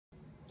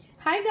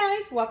Hi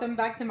guys, welcome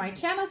back to my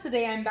channel.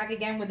 Today I'm back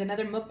again with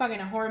another mukbang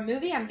and a horror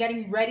movie. I'm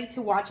getting ready to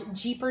watch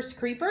Jeepers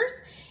Creepers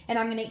and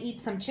I'm gonna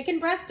eat some chicken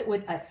breast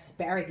with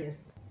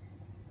asparagus.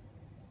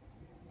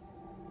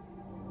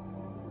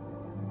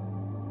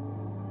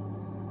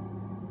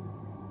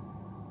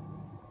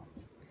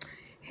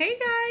 Hey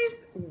guys,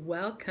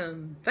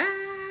 welcome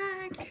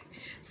back.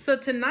 So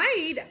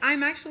tonight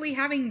I'm actually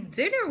having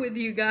dinner with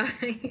you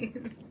guys.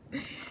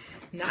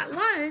 Not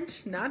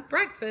lunch, not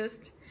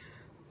breakfast,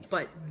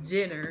 but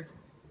dinner.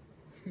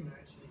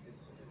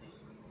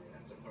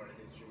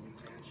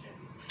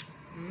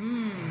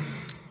 Mmm.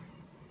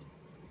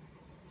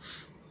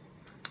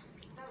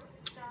 That was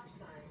a stop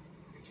sign.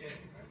 You're kidding,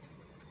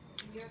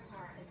 right? In your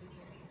car at the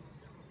beginning.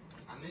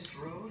 On this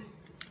road?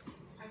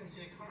 I haven't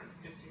seen a car in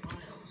 50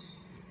 miles.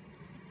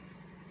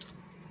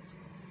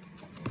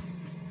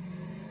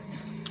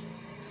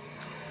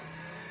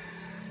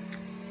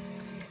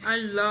 I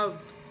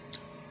love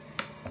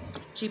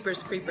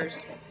Jeepers Creepers.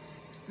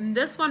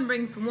 This one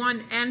brings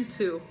 1 and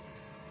 2.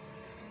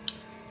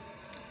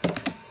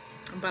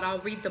 But I'll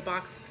read the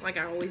box like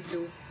I always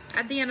do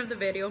at the end of the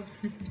video.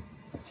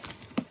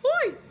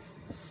 Boy,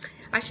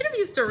 I should have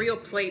used a real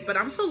plate, but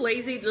I'm so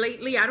lazy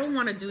lately. I don't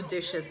want to do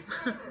dishes.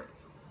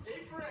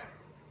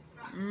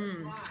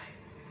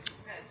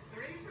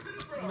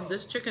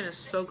 This chicken is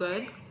so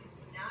good. Not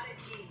a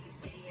G, you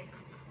idiot.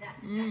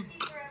 That's sexy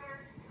forever.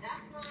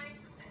 That's mine.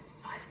 That's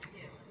 5 to 2.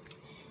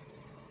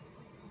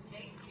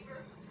 Okay,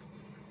 Beaver?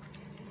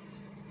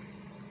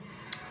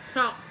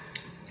 So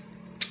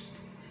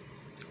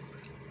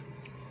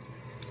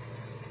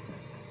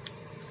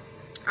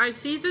I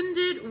seasoned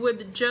it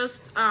with just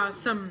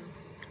some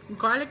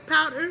garlic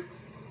powder,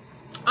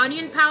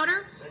 onion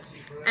powder,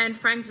 and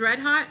Frank's Red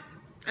Hot.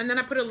 And then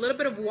I put a little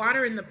bit of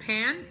water in the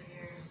pan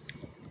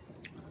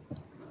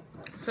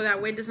so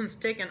that way it doesn't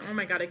stick. And oh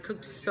my god, it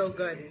cooked so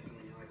good.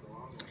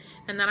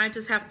 And then I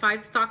just have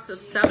 5 stalks of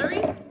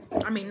celery.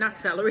 I mean, not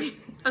celery,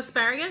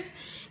 asparagus.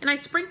 And I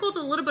sprinkled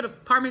a little bit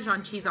of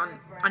Parmesan cheese on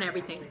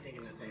everything.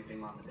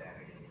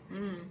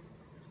 Mmm.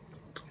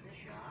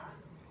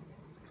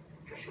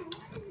 Trisha,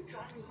 why are you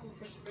driving home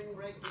for spring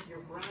break with your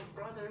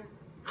brother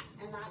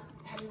and not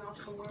heading off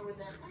somewhere with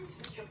that nice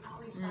Mr.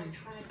 Poli-sci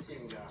track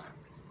team guy?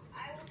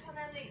 I will tell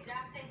them the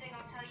exact same thing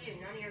I'll tell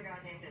you. None of your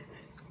goddamn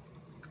business.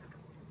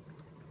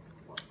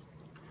 What?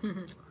 You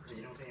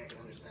don't think I can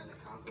understand the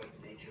complex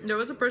nature? There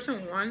was a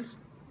person once,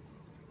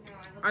 No,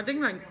 I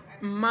think like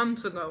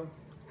months ago.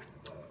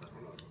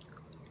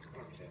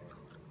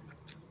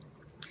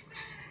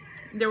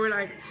 They were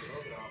like,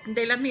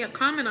 they left me a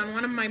comment on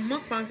one of my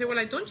mukbangs. They were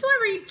like, don't you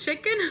ever eat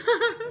chicken?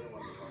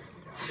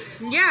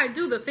 Yeah, I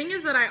do. The thing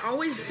is that I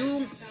always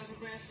do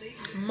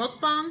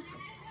mukbangs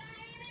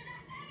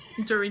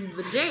during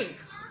the day.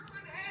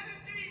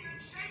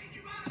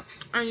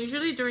 And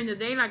usually during the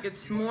day, like,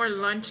 it's more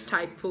lunch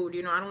type food.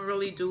 You know, I don't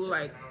really do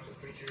like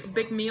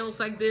big meals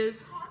like this.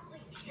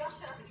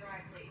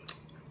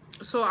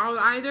 So I'll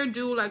either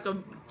do like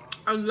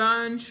a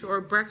lunch or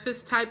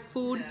breakfast type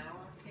food.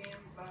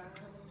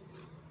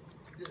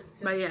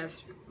 But yes,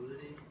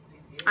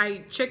 I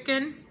eat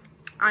chicken,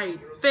 I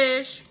eat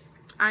fish,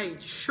 I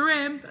eat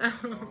shrimp.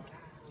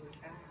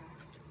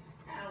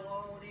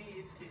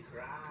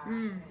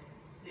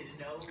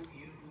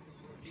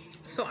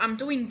 So I'm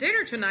doing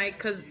dinner tonight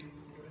because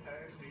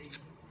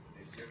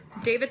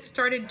David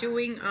started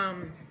doing,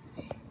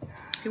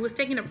 he was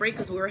taking a break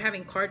because we were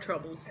having car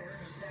troubles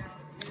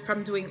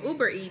from doing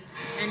Uber Eats,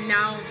 and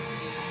now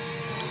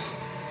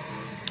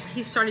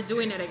he started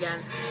doing it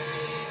again.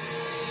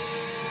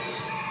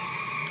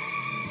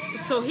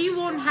 So he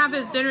won't have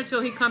his dinner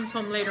till he comes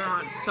home later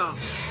on. So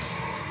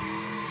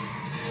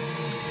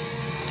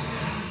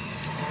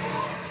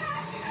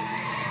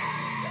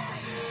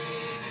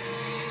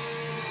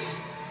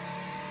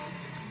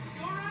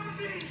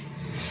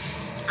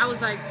I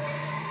was like,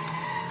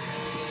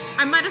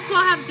 I might as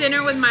well have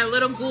dinner with my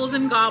little ghouls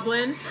and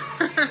goblins.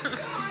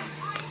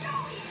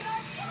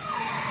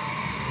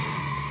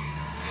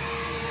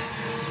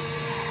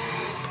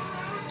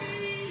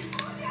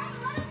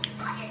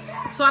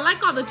 So I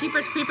like all the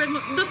Jeepers Creepers.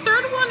 The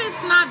third one is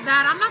not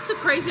that. I'm not too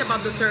crazy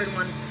about the third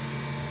one.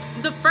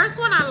 The first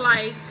one I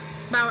like,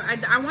 but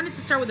I wanted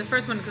to start with the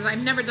first one because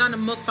I've never done a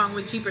mukbang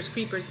with Jeepers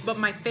Creepers. But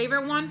my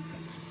favorite one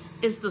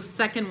is the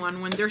second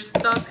one, when they're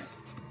stuck.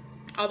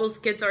 All those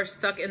kids are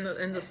stuck in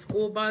the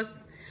school bus.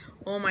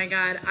 Oh my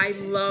god, I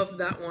love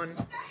that one.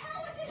 What the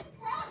hell is his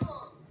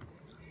problem?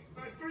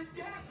 My first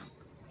guess,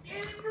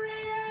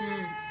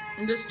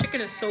 And this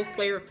chicken is so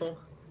flavorful.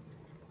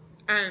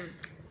 And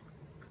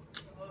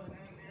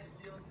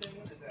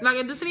like,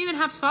 it doesn't even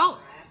have salt,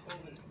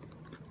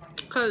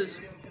 because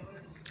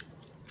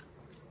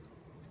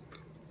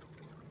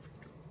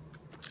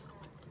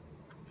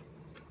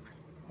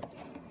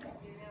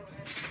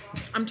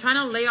I'm trying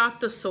to lay off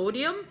the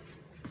sodium,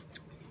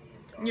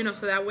 you know,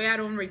 so that way I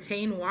don't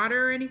retain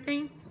water or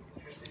anything.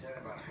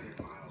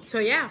 So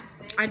yeah,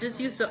 I just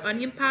use the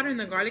onion powder and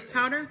the garlic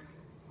powder.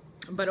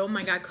 But oh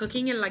my god,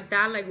 cooking it like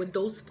that, like with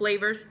those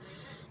flavors,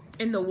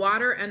 in the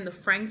water and the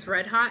Frank's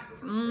Red Hot.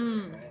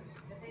 Mmm.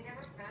 But they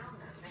never found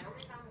them. They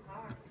only found the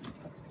car.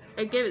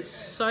 It gives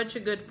such a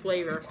good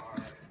flavor.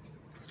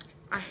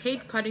 I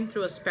hate cutting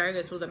through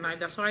asparagus with a knife.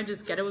 That's why I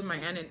just get it with my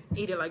hand and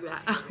eat it like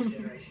that. You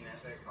know,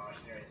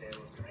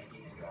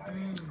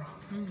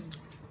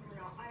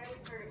 I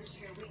always heard it was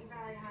true. Wheaton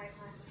Valley High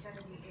class of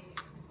 78.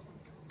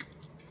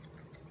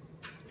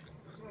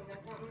 You want to know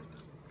something?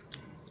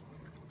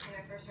 When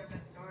I first heard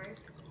that story,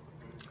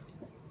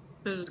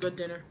 This is good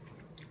dinner.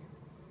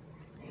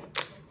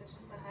 it's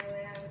just the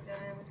highway I would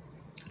down.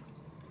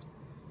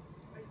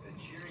 Like the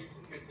cheery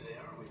here today,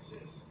 aren't we,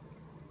 sis?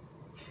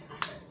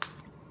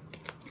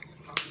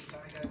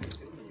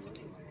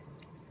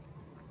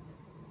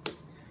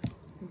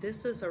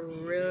 This is a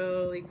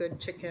really good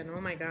chicken.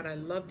 Oh my god, I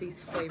love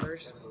these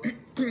flavors.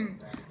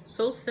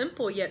 So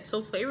simple yet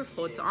so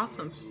flavorful. It's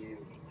awesome.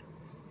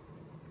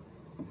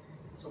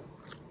 So,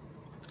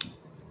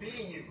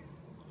 being you,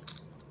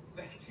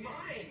 that's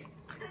mine.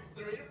 That's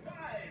 3 to 5.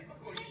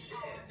 Oh shit.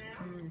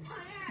 My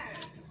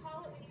ass.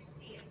 Call it when you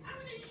see it. I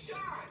was in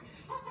shock.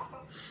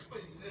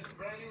 What, is it a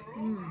brand new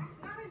rule? It's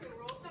not a new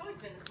rule. It's always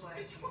been this way.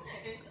 Since when?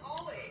 Since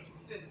always.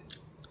 Since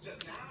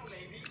just now,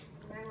 maybe.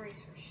 Memories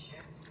for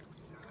shit.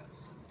 It's not.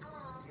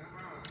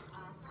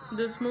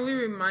 This movie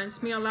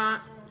reminds me a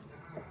lot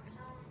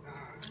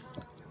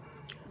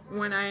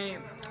when I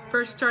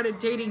first started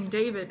dating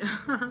David.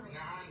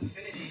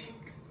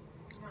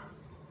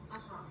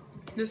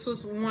 This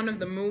was one of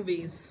the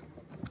movies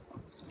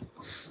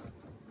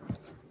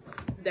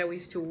that we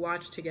used to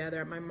watch together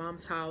at my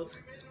mom's house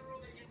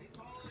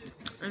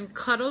and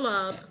cuddle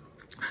up.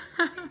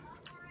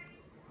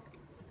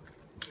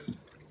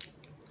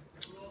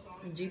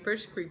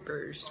 Jeepers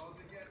creepers.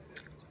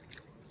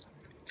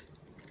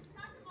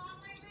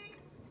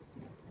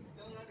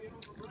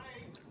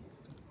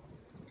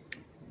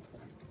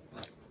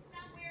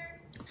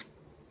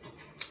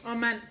 Oh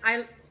man,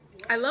 I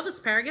love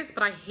asparagus,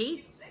 but I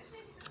hate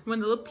when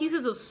the little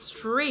pieces of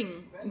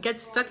string get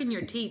stuck in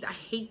your teeth. I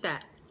hate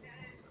that.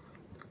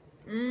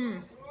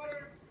 Mmm.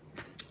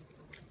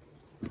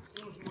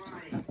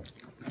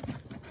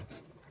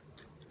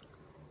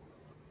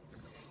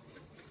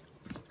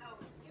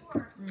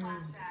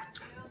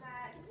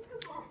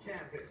 Off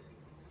campus.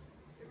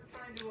 They were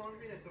trying to do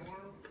laundry in a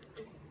dorm.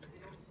 They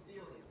don't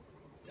steal it.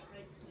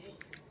 Giant yank.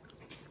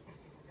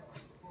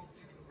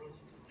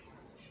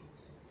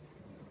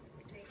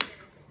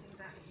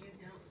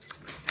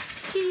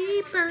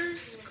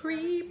 Peepers,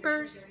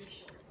 creepers.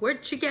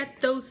 Where'd you get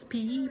those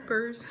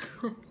peepers?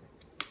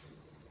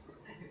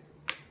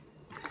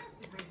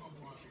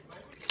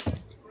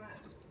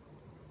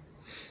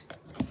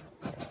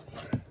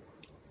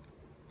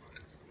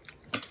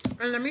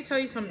 And let me tell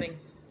you something.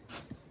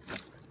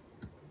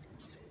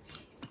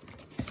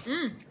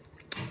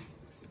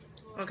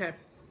 Okay.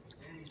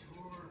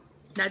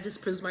 That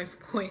just proves my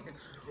point.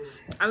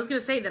 I was gonna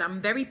say that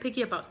I'm very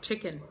picky about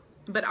chicken,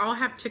 but I'll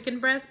have chicken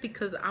breast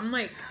because I'm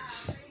like,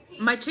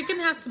 my chicken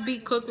has to be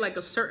cooked like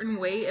a certain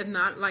way. If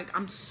not, like,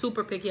 I'm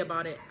super picky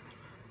about it.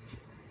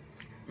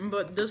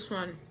 But this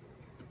one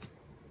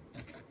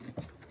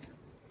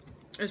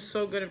is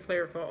so good and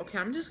flavorful. Okay,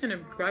 I'm just gonna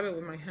grab it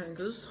with my hand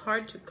because it's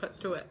hard to cut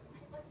through it.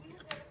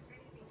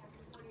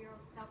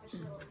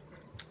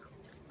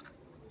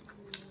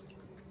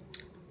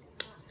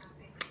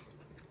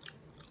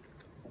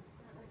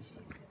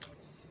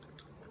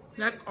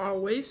 Like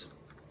always,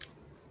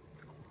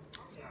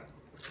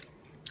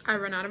 I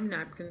run out of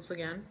napkins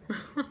again.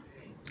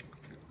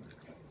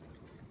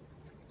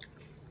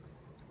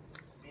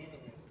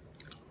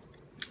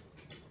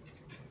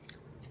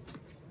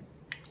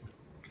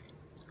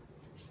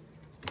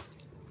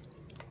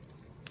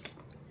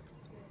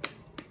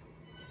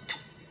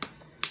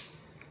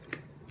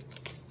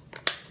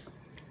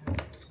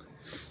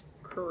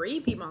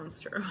 Creepy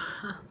monster.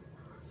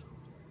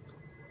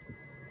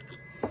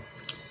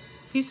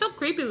 He's so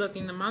creepy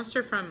looking, the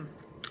monster from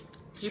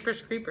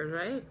Jeepers Creepers,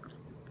 right?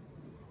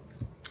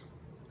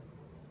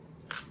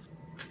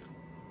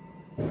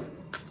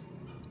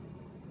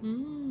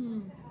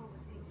 Mmm.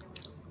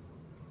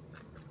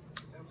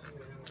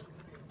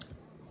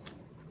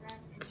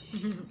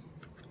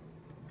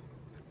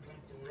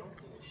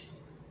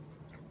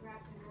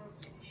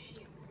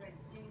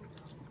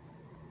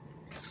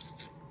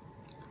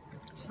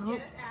 Oh.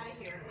 Get us out of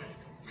here.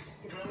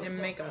 And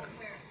makeup.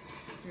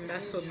 And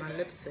that's with my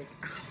lipstick.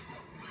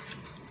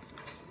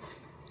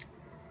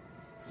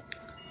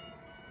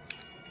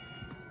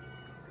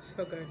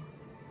 So good.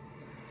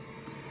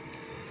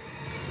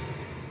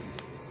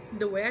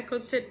 The way I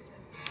cooked it,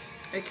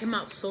 it came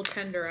out so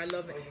tender. I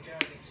love it. You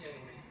gotta be kidding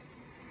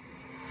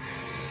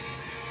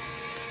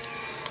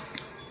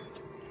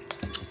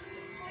me.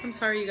 I'm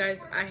sorry, you guys.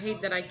 I hate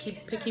that I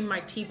keep picking my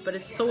teeth, but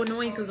it's so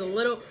annoying because the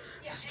little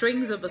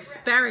strings of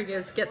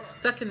asparagus get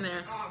stuck in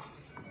there. God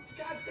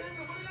damn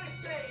it, what did I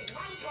say?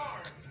 My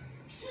car!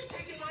 She's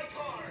taking my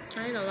car!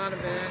 I ate a lot of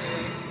it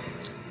anyway.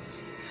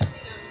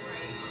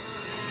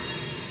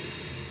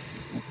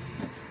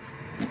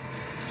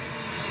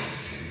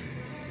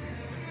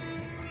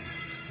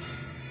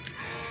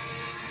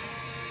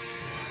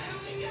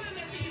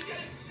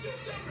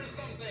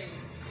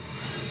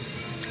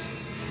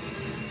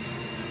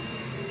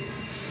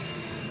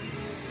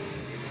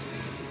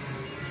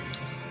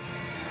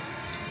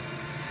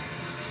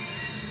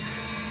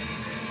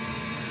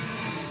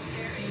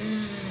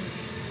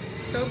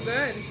 So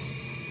good.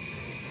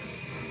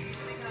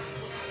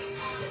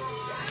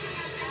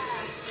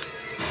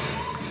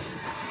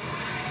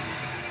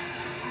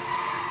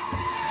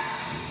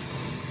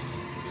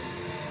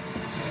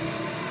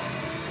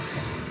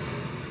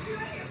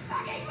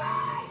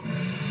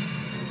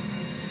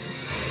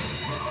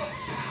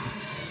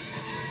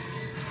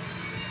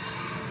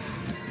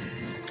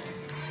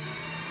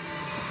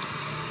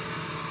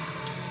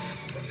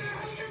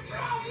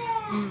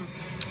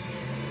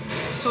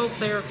 So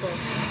flavorful.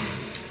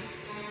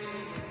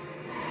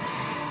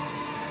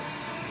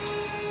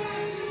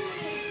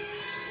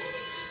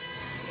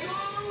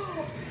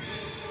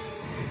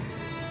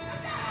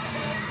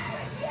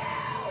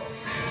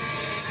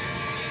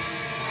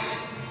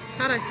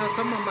 Thought I saw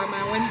someone by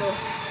my window.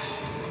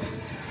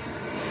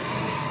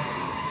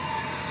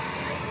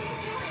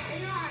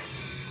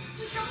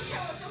 Just don't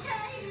kill us,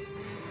 okay?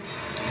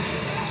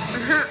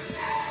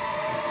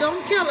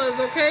 Don't kill us,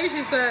 okay?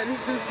 She said.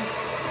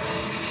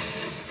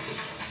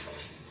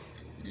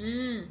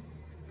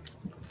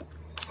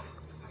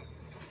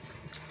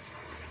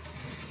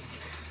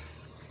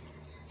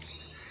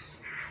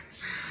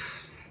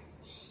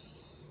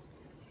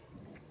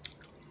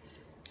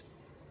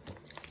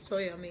 So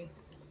yummy.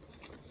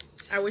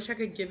 I wish I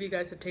could give you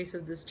guys a taste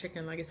of this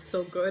chicken. Like, it's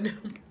so good.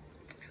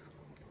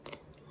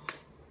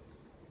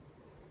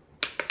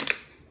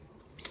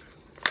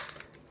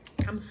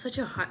 I'm such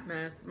a hot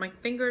mess. My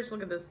fingers,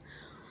 look at this,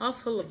 all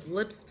full of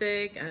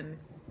lipstick. And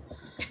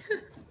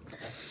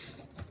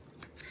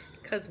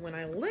because when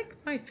I lick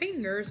my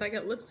fingers, I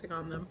get lipstick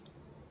on them.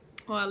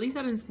 Well, at least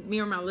I didn't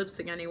smear my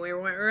lipstick anywhere,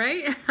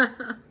 right?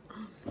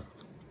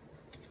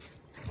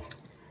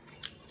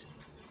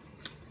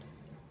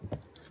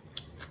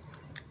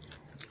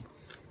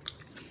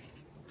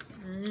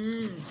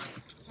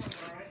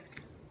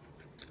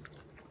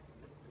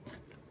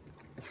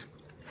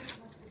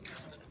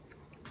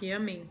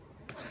 Yummy.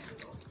 That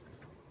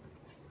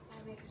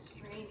makes a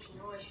strange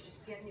noise. You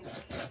just get me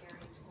what Gary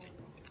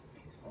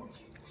told me.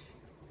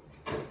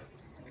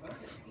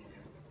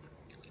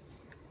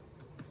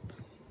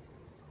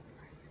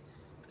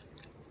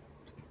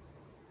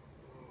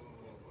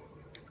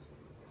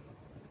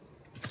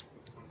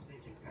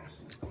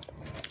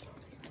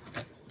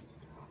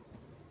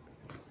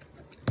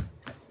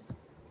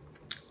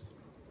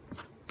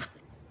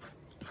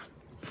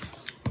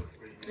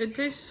 It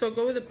tastes so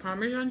good with the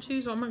Parmesan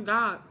cheese. Oh my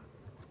god.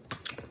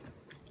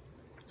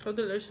 So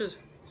delicious.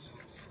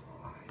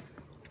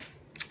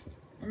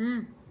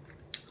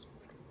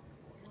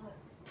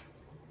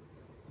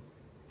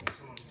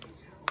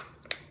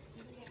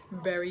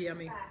 Very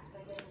yummy. Hey,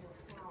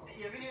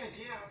 you have any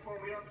idea how far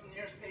we are from the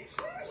nearest page?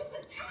 We were just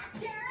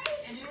attacked, Gary!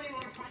 And you don't even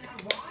want to find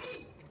out why?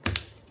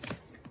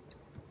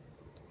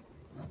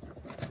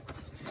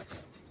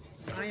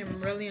 I am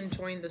really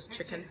enjoying this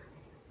chicken.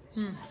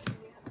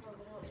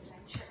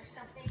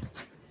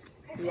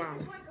 Wow.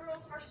 This is why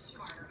girls are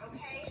smarter,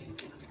 okay?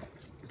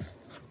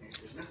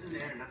 There's nothing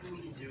there, nothing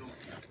we can do.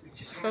 We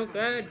just So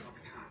good.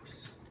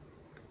 cops.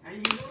 And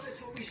you know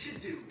that's what we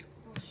should do.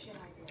 Bullshit,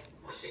 I did.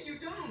 Bullshit, you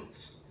don't.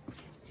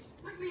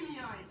 Look me in the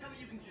eye and tell me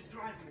you can just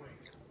drive away.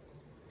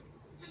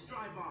 Just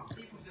drive off.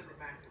 Keep them zipper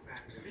back to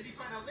back. Maybe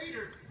find out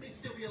later they'd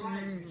still be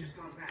alive if you'd just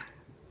gone back.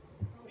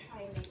 Don't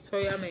try and make So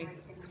yummy.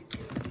 right thing to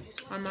do. You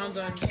just want I'm all to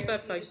go done. back Just there,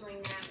 left like see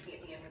something nasty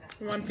at the end of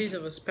that. one piece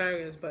of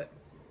asparagus, but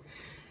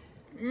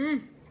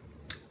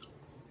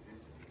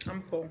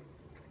I'm full.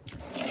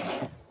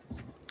 What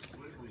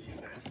was you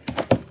back?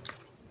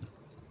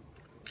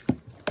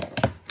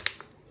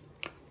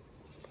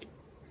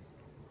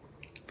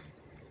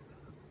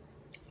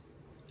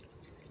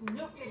 I'm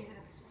not getting out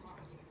of this car.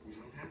 You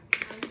don't have to.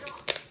 I'm not.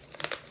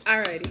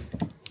 Alrighty.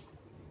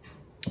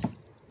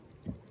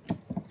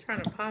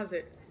 Trying to pause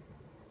it.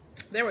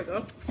 There we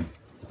go.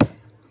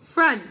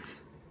 Front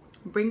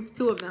brings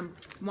two of them.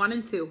 1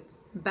 and 2.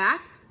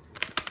 Back.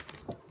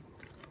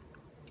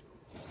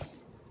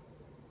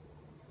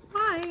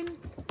 Spine.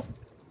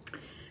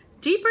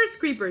 Jeepers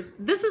Creepers.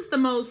 This is the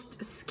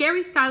most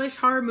scary, stylish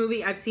horror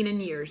movie I've seen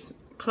in years.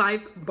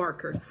 Clive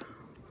Barker.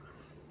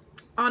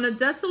 On a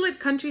desolate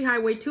country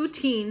highway, 2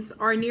 teens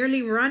are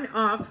nearly run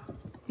off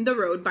the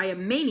road by a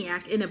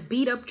maniac in a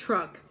beat-up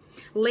truck.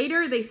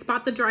 Later, they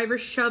spot the driver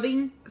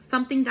shoving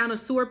something down a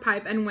sewer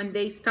pipe, and when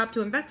they stop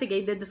to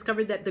investigate, they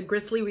discover that the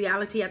grisly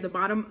reality at the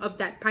bottom of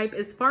that pipe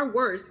is far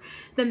worse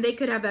than they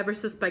could have ever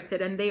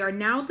suspected, and they are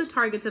now the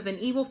targets of an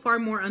evil far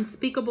more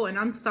unspeakable and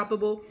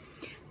unstoppable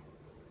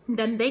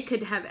than they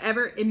could have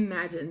ever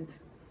imagined.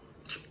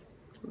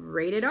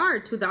 Rated R,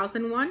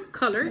 2001,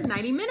 color,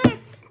 90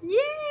 minutes. Yay!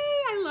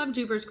 I love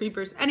Jeepers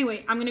Creepers.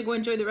 Anyway, I'm gonna go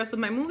enjoy the rest of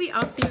my movie.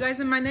 I'll see you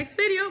guys in my next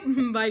video.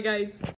 Bye, guys.